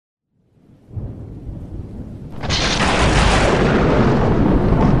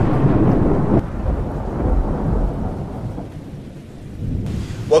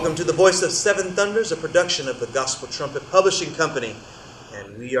Welcome to The Voice of Seven Thunders, a production of the Gospel Trumpet Publishing Company.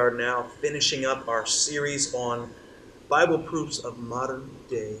 And we are now finishing up our series on Bible proofs of modern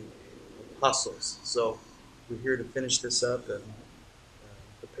day apostles. So we're here to finish this up and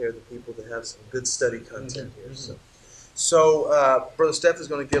prepare the people to have some good study content here. So Brother Steph is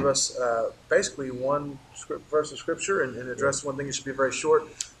going to give us basically one verse of Scripture and address one thing. It should be very short.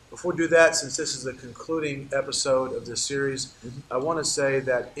 Before we do that, since this is the concluding episode of this series, I want to say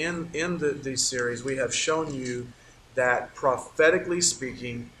that in this series, we have shown you that prophetically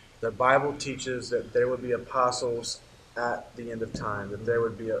speaking, the Bible teaches that there would be apostles at the end of time, that there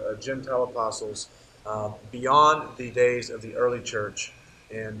would be a Gentile apostles beyond the days of the early church.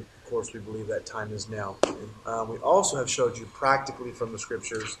 And of course, we believe that time is now. We also have showed you practically from the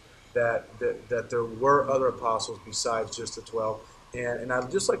Scriptures that there were other apostles besides just the 12. And I'd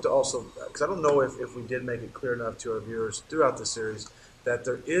just like to also, because I don't know if we did make it clear enough to our viewers throughout the series, that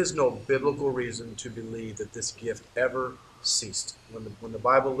there is no biblical reason to believe that this gift ever ceased. When the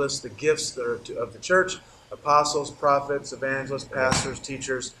Bible lists the gifts that are of the church, apostles, prophets, evangelists, pastors,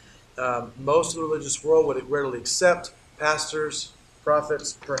 teachers, most of the religious world would readily accept pastors,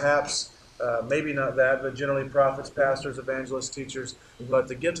 prophets, perhaps, maybe not that, but generally prophets, pastors, evangelists, teachers. But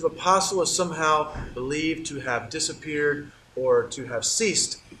the gift of apostle is somehow believed to have disappeared or to have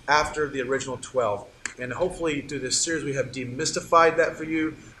ceased after the original 12. And hopefully through this series we have demystified that for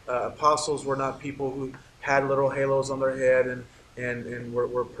you. Apostles were not people who had little halos on their head and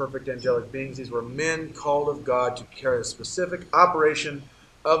were perfect angelic beings. These were men called of God to carry a specific operation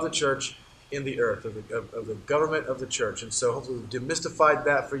of the church in the earth, of the government of the church. And so hopefully we've demystified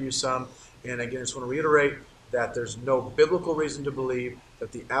that for you some. And again, I just want to reiterate that there's no biblical reason to believe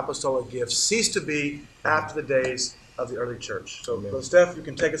that the apostolic gifts ceased to be after the days of the early church. So, Brother Steph, you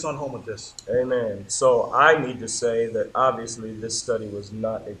can take us on home with this. Amen. So I need to say that obviously this study was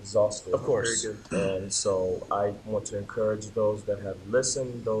not exhaustive. Of course. Very good. And so I want to encourage those that have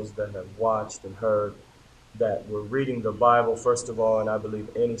listened, those that have watched and heard, that we're reading the Bible, first of all, and I believe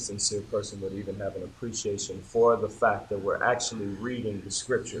any sincere person would even have an appreciation for the fact that we're actually reading the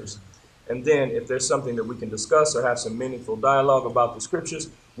Scriptures. And then if there's something that we can discuss or have some meaningful dialogue about the Scriptures,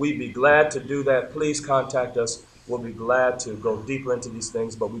 we'd be glad to do that. Please contact us. We'll be glad to go deeper into these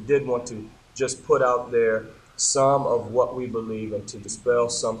things, but we did want to just put out there some of what we believe and to dispel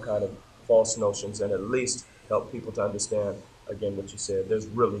some kind of false notions and at least help people to understand, again, what you said. There's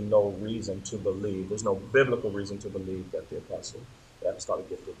really no reason to believe. There's no biblical reason to believe that the apostolic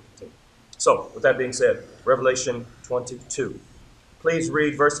gift didn't continue. So, with that being said, Revelation 22. Please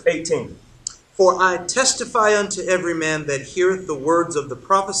read verse 18. For I testify unto every man that heareth the words of the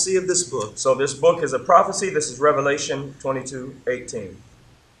prophecy of this book. So this book is a prophecy. This is Revelation 22:18.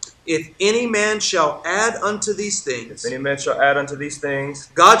 If any man shall add unto these things, If any man shall add unto these things,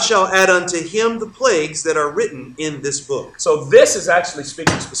 God shall add unto him the plagues that are written in this book. So this is actually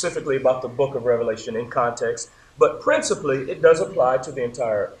speaking specifically about the book of Revelation in context, but principally it does apply to the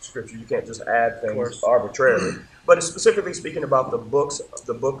entire Scripture. You can't just add things arbitrarily. But it's specifically speaking about the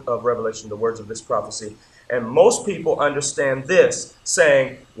book of Revelation, the words of this prophecy. And most people understand this,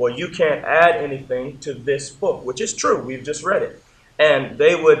 saying, well, you can't add anything to this book, which is true. We've just read it. And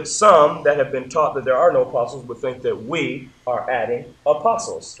some that have been taught that there are no apostles would think that we are adding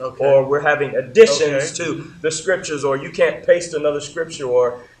apostles. Okay. Or we're having additions to the Scriptures, or you can't paste another Scripture,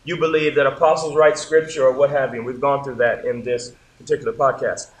 or you believe that apostles write Scripture, or what have you. We've gone through that in this particular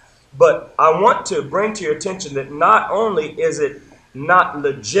podcast. But I want to bring to your attention that not only is it not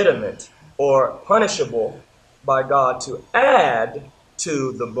legitimate or punishable by God to add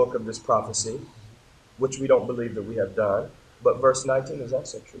to the book of this prophecy, which we don't believe that we have done, but verse 19 is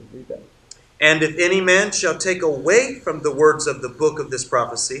also true. Read that. And if any man shall take away from the words of the book of this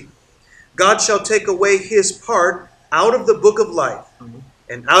prophecy, God shall take away his part out of the book of life,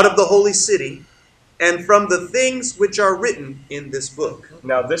 and out of the holy city, and from the things which are written in this book.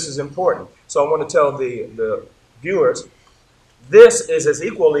 Now, this is important. So I want to tell the viewers, this is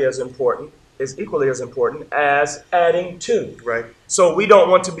equally as important as adding to. Right. So we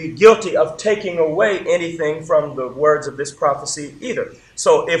don't want to be guilty of taking away anything from the words of this prophecy either.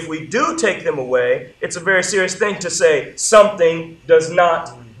 So if we do take them away, it's a very serious thing to say something does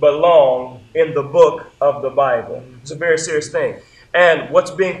not belong in the book of the Bible. It's a very serious thing. And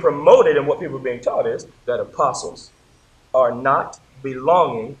what's being promoted and what people are being taught is that apostles are not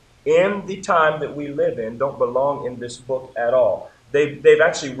belonging in the time that we live in, don't belong in this book at all. They've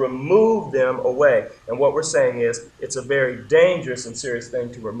actually removed them away. And what we're saying is it's a very dangerous and serious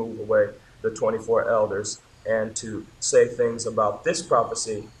thing to remove away the 24 elders and to say things about this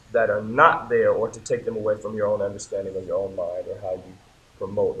prophecy that are not there, or to take them away from your own understanding or your own mind or how you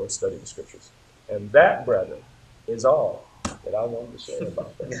promote or study the scriptures. And that, brethren, is all that I wanted to share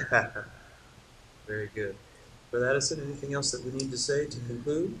about that. Very good. Brother Addison, anything else that we need to say to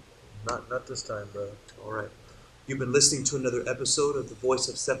conclude? Not this time, brother. All right. You've been listening to another episode of The Voice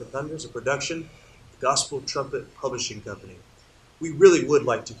of Seven Thunders, a production of the Gospel Trumpet Publishing Company. We really would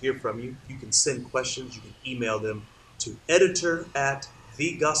like to hear from you. You can send questions. You can email them to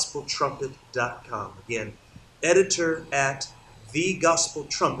editor@thegospeltrumpet.com. Again,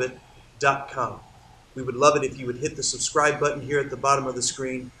 editor@thegospeltrumpet.com. We would love it if you would hit the subscribe button here at the bottom of the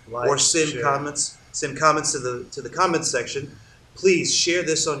screen, or send comments. Send comments to the comments section. Please share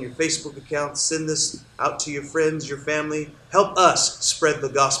this on your Facebook account. Send this out to your friends, your family. Help us spread the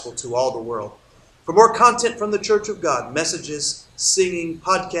gospel to all the world. For more content from the Church of God, messages, singing,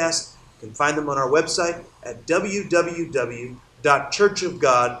 podcasts, you can find them on our website at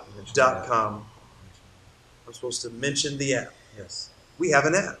www.churchofgod.com. I'm supposed to mention the app. Yes. We have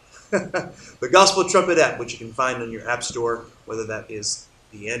an app. The Gospel Trumpet app, which you can find on your app store, whether that is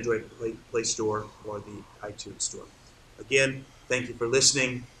the Android Play Store or the iTunes Store. Again, thank you for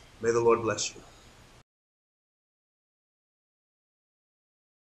listening. May the Lord bless you.